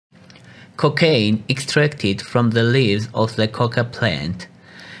cocaine extracted from the leaves of the coca plant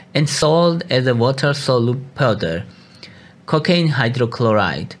and sold as a water-soluble powder, cocaine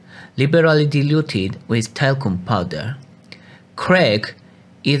hydrochloride, liberally diluted with talcum powder. Crack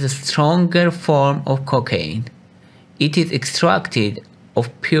is a stronger form of cocaine. It is extracted of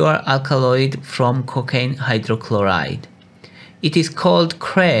pure alkaloid from cocaine hydrochloride. It is called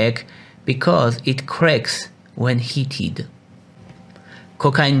crack because it cracks when heated.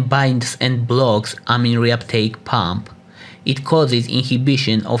 Cocaine binds and blocks amine reuptake pump. It causes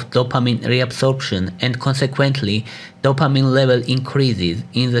inhibition of dopamine reabsorption and consequently dopamine level increases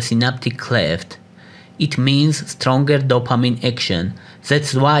in the synaptic cleft. It means stronger dopamine action.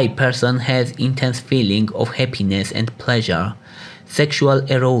 That's why person has intense feeling of happiness and pleasure, sexual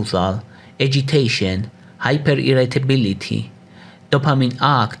arousal, agitation, hyperirritability. Dopamine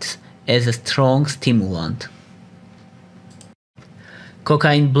acts as a strong stimulant.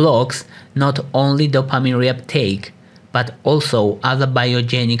 Cocaine blocks not only dopamine reuptake, but also other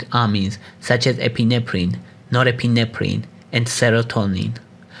biogenic amines such as epinephrine, norepinephrine, and serotonin.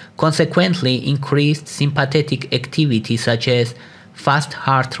 Consequently, increased sympathetic activity such as fast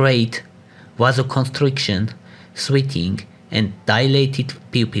heart rate, vasoconstriction, sweating, and dilated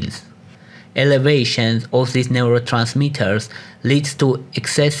pupils. Elevations of these neurotransmitters leads to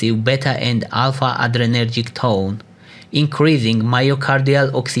excessive beta and alpha adrenergic tone, increasing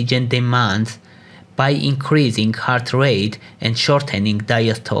myocardial oxygen demands by increasing heart rate and shortening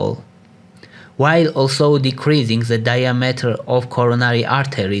diastole, while also decreasing the diameter of coronary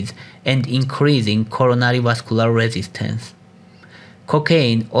arteries and increasing coronary vascular resistance.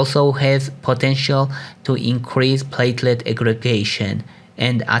 Cocaine also has potential to increase platelet aggregation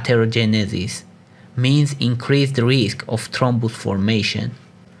and atherogenesis, means increased risk of thrombus formation.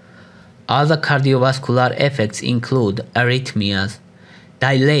 Other cardiovascular effects include arrhythmias,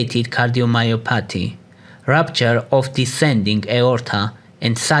 dilated cardiomyopathy, rupture of descending aorta,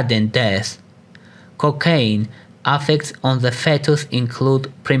 and sudden death. Cocaine effects on the fetus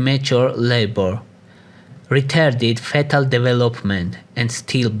include premature labor, retarded fetal development, and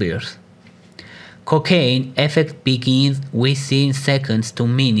stillbirth. Cocaine effect begins within seconds to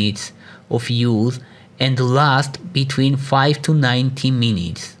minutes of use and lasts between 5 to 90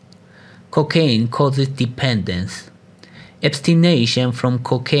 minutes. Cocaine causes dependence. Abstinence from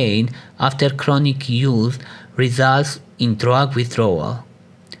cocaine after chronic use results in drug withdrawal,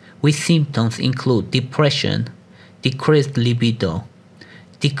 with symptoms include depression, decreased libido,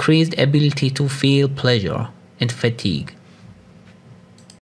 decreased ability to feel pleasure, and fatigue.